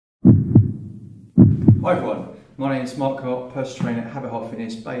Hi everyone, my name is Mark, Hart Personal Trainer at Hart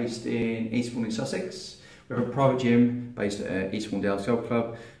Fitness based in Eastbourne in Sussex. We have a private gym based at Eastbourne Dales Golf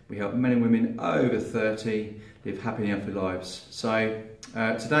Club. We help men and women over 30 live happy and healthy lives. So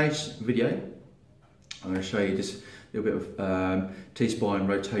today's video, I'm going to show you just a little bit of T-spine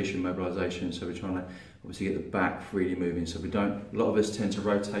rotation mobilisation. So we're trying to obviously get the back freely moving. So a lot of us tend to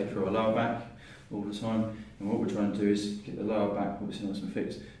rotate through our lower back all the time. And what we're trying to do is get the lower back obviously nice and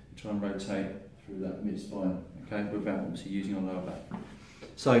fixed. We try and rotate through that mid-spine, okay, without obviously using our lower back.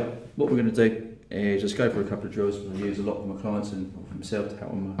 So what we're going to do is just go for a couple of drills. I use a lot with my clients and for myself to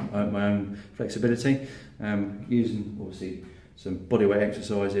help on my own flexibility, using obviously some bodyweight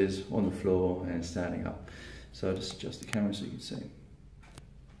exercises on the floor and standing up. So I'll just adjust the camera so you can see.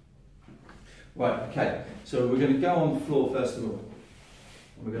 Right, okay, so we're going to go on the floor first of all.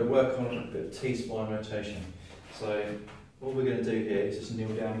 We're going to work on a bit of T-spine rotation. So what we're going to do here is just kneel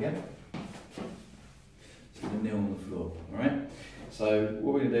down again. So I'm going to kneel on the floor, alright? So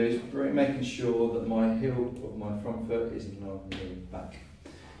what we're going to do is making sure that my heel of my front foot is in line with the back.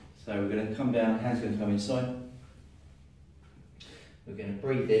 So we're going to come down, hands are going to come inside. We're going to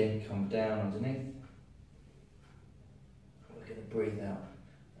breathe in, come down underneath. We're going to breathe out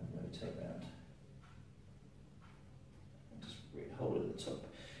and rotate round. And just hold it at the top.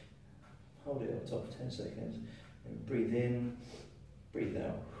 Hold it at the top for 10 seconds. And breathe in, breathe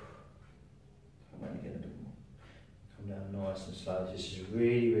out. Come around again a bit more. Come down nice and slow. This is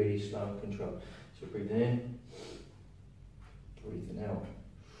really, really slow and controlled. So breathing in, breathing out.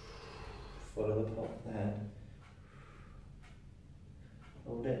 Follow the pop of the hand.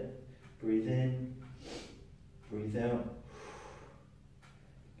 Hold it. Breathe in, breathe out.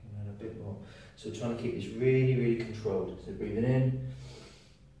 Come down a bit more. So trying to keep this really, really controlled. So breathing in.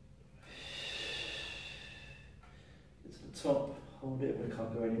 Get to the top. Hold it when it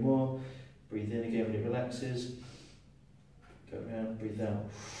can't go anymore. Breathe in again when it relaxes. Go around, breathe out.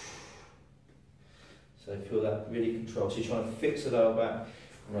 So feel that really controlled. So you're trying to fix the lower back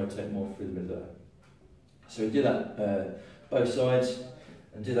and rotate more through the middle. So we do that both sides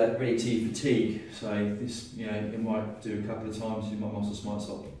and do that really to your fatigue. So this, you know, it might do a couple of times. Your muscles might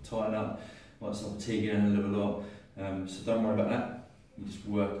start tighten up, might start fatiguing a little lot. So don't worry about that. You just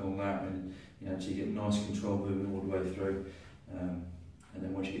work on that and until you get nice control moving all the way through. And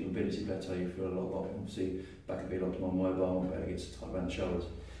then once you get your mobility better, you feel a lot better. Obviously, back will be a lot more mobile, better gets tight around the shoulders.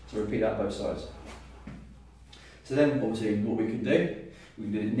 So repeat that both sides. So then, obviously, what we can do it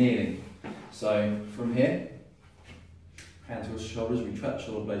kneeling. So from here, hands towards the shoulders, we track the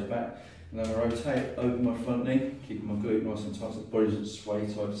shoulder blades back, and then I rotate, open my front knee, keeping my glute nice and tight so the body doesn't sway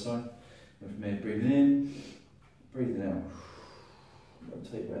side to side. And from here, breathing in, breathing out.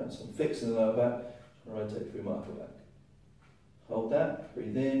 Rotate around. So I'm fixing the lower back, and rotate through my upper back. Hold that,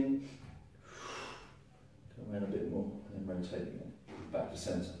 breathe in, come around a bit more, and then rotate again, back to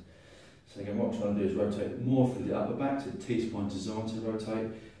centre. So again, what I'm trying to do is rotate more through the upper back, so the T-spine is designed to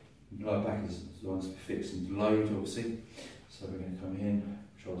rotate, the lower back is designed to be fixed and load, obviously. So we're going to come in,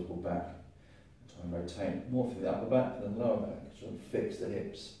 shoulders pull back, try and rotate more through the upper back than the lower back, try and fix the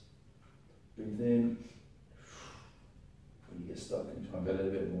hips. Breathe in, when you get stuck, and try and go a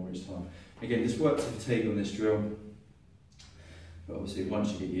little bit more each time. Again, this works to fatigue on this drill. But obviously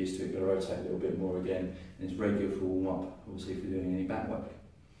once you get used to it, you've got to rotate a little bit more again, and it's very good for warm up, obviously if you're doing any back work.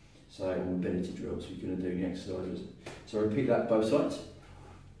 So mobility drills, you're going to do any exercises. So repeat that both sides.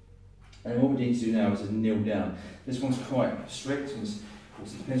 And what we need to do now is kneel down. This one's quite strict, and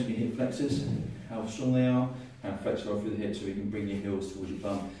it depends on your hip flexors, how strong they are, how flexible through the hips, so we can bring your heels towards your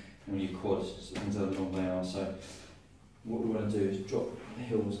bum and your quads, so it depends how long they are. So what we want to do is drop the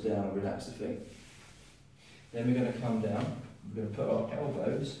heels down and relax the feet. Then we're going to come down. We're going to put our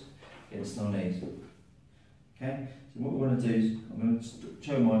elbows against our knees. Okay, so what we want to do is, I'm going to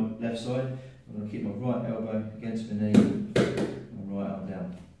show my left side, I'm going to keep my right elbow against my knee, and my right arm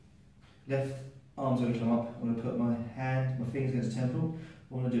down. Left arm's going to come up, I'm going to put my fingers against the temple.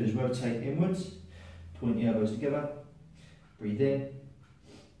 What I want to do is rotate inwards, point the elbows together, breathe in,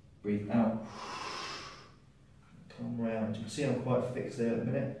 breathe out, come round. You can see I'm quite fixed there at the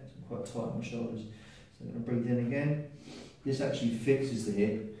minute, so I'm quite tight on my shoulders. So I'm going to breathe in again. This actually fixes the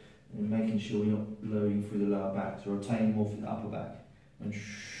hip and making sure you're not loading through the lower back, so rotating more through the upper back. And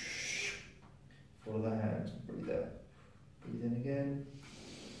follow the hands, breathe out. Breathe in again.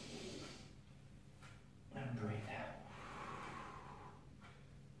 And breathe out.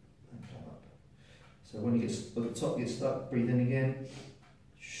 And come up. So when you get at the top, get stuck, breathe in again.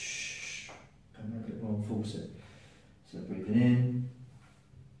 And a bit more and force it. So breathing in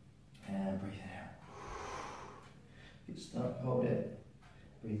and breathing out. Get stuck, hold it,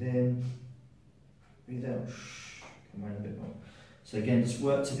 breathe in, breathe out, come around a bit more. So again, just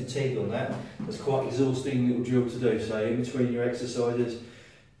work to fatigue on that. That's quite an exhausting little drill to do. So in between your exercises,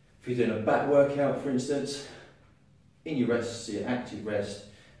 if you're doing a back workout, for instance, in your rest, so your active rest,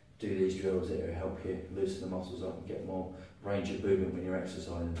 do these drills that will help you loosen the muscles up and get more range of movement when you're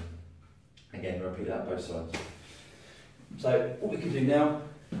exercising. Again, repeat that both sides. So what we can do now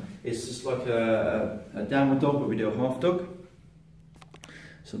is just like a downward dog, but we do a half dog.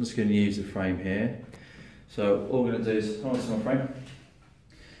 So I'm just going to use the frame here. So all we're going to do is harness my frame.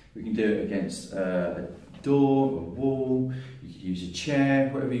 We can do it against a door, a wall, you could use a chair,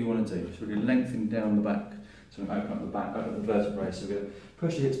 whatever you want to do. So we're going to lengthen down the back. So I'm going to open up the back, open up the vertebrae. So we're going to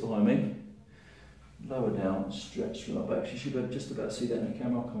push the hips behind me, lower down, stretch from the back. You should be just about to see that in the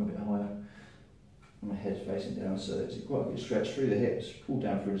camera. I'll come a bit higher. My head facing down, so it's quite a good stretch through the hips, pull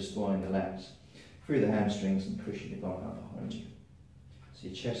down through the spine, the lats, through the hamstrings, and pushing your bum up behind you. So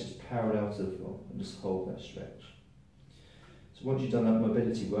your chest is parallel to the floor, and just hold that stretch. So once you've done that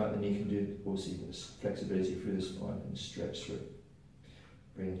mobility work, then you can do obviously this flexibility through the spine and stretch through.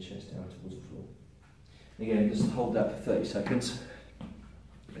 Bring the chest down towards the floor. And again, just hold that for 30 seconds.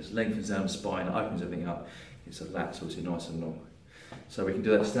 It lengthens down the spine, it opens everything up. It's a lats obviously nice and long. So we can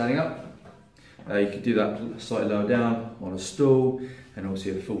do that standing up. You can do that slightly lower down on a stool, and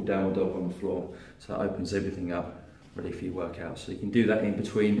obviously a full downward dog on the floor. So it opens everything up, ready for your workout. So you can do that in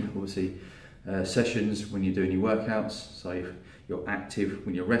between, obviously, sessions when you're doing your workouts. So if you're active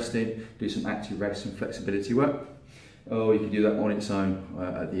when you're resting, do some active rest and flexibility work. Or you can do that on its own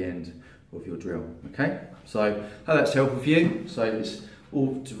at the end of your drill. Okay, so how that's helpful for you. So it's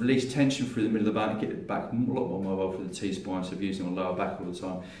all to release tension through the middle of the back, get the back a lot more mobile for the T-spine, so if you're using on the lower back all the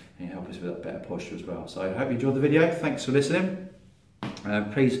time, and help us with that better posture as well. So I hope you enjoyed the video. Thanks for listening.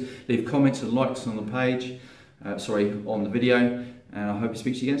 Please leave comments and likes on the page, on the video, and I hope to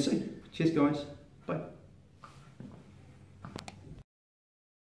speak to you again soon. Cheers guys.